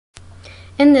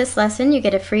In this lesson, you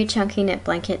get a free chunky knit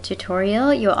blanket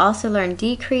tutorial. You'll also learn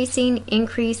decreasing,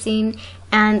 increasing,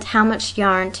 and how much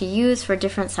yarn to use for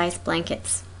different size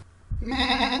blankets.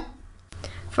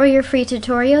 For your free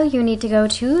tutorial, you need to go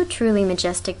to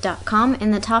trulymajestic.com.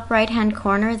 In the top right hand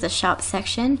corner is the shop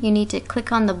section. You need to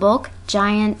click on the bulk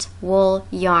giant wool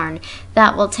yarn.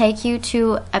 That will take you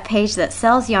to a page that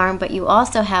sells yarn, but you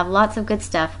also have lots of good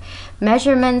stuff.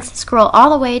 Measurements, scroll all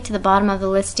the way to the bottom of the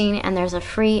listing and there's a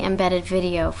free embedded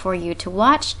video for you to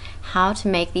watch how to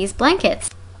make these blankets.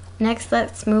 Next,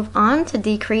 let's move on to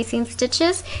decreasing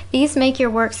stitches. These make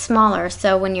your work smaller,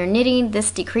 so when you're knitting,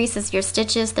 this decreases your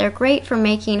stitches. They're great for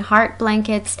making heart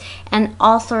blankets and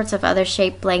all sorts of other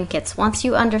shaped blankets. Once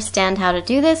you understand how to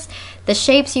do this, the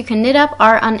shapes you can knit up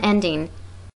are unending.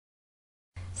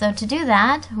 So to do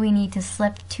that, we need to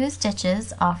slip 2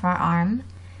 stitches off our arm.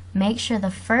 Make sure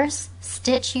the first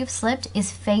stitch you've slipped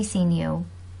is facing you,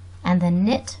 and then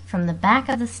knit from the back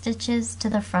of the stitches to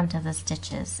the front of the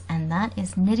stitches, and that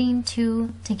is knitting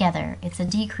 2 together. It's a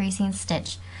decreasing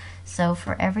stitch. So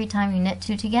for every time you knit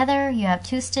 2 together, you have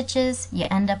 2 stitches, you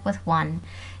end up with 1.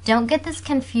 Don't get this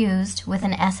confused with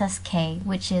an SSK,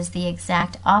 which is the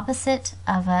exact opposite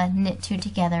of a knit 2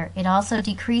 together. It also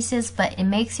decreases, but it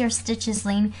makes your stitches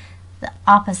lean the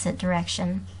opposite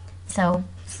direction. So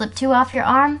slip 2 off your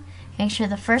arm, make sure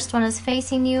the first one is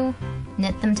facing you,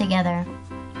 knit them together.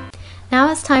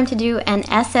 Now it's time to do an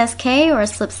SSK, or a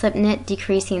slip slip knit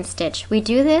decreasing stitch. We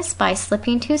do this by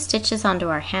slipping 2 stitches onto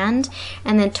our hand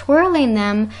and then twirling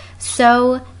them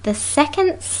so the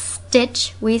second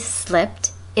stitch we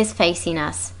slipped is facing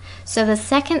us. So the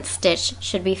second stitch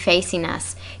should be facing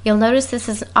us. You'll notice this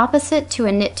is opposite to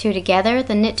a knit 2 together.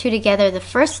 The knit 2 together, the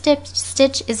first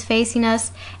stitch is facing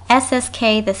us.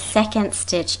 SSK, the second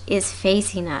stitch is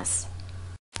facing us.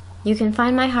 You can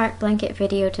find my heart blanket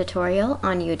video tutorial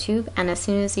on YouTube, and as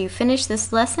soon as you finish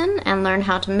this lesson and learn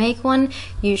how to make one,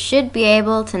 you should be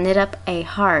able to knit up a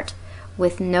heart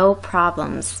with no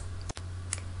problems.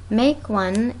 Make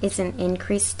 1 is an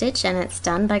increased stitch, and it's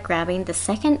done by grabbing the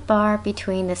second bar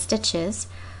between the stitches,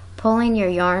 pulling your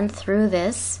yarn through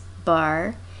this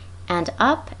bar and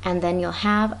up, and then you'll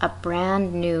have a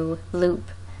brand new loop.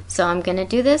 So I'm going to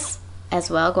do this as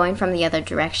well, going from the other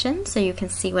direction so you can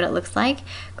see what it looks like.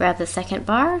 Grab the second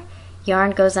bar,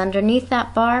 yarn goes underneath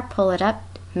that bar, pull it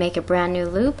up, make a brand new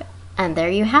loop, and there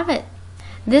you have it.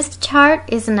 This chart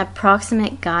is an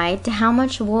approximate guide to how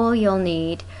much wool you'll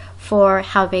need for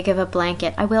how big of a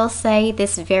blanket. I will say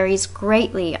this varies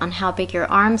greatly on how big your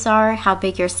arms are, how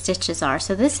big your stitches are,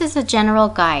 so this is a general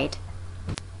guide.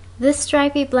 This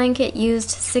stripy blanket used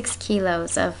 6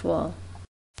 kilos of wool.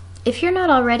 If you're not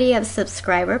already a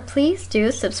subscriber, please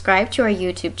do subscribe to our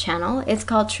YouTube channel. It's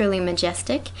called Truly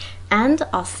Majestic, and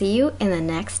I'll see you in the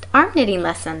next arm knitting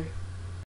lesson.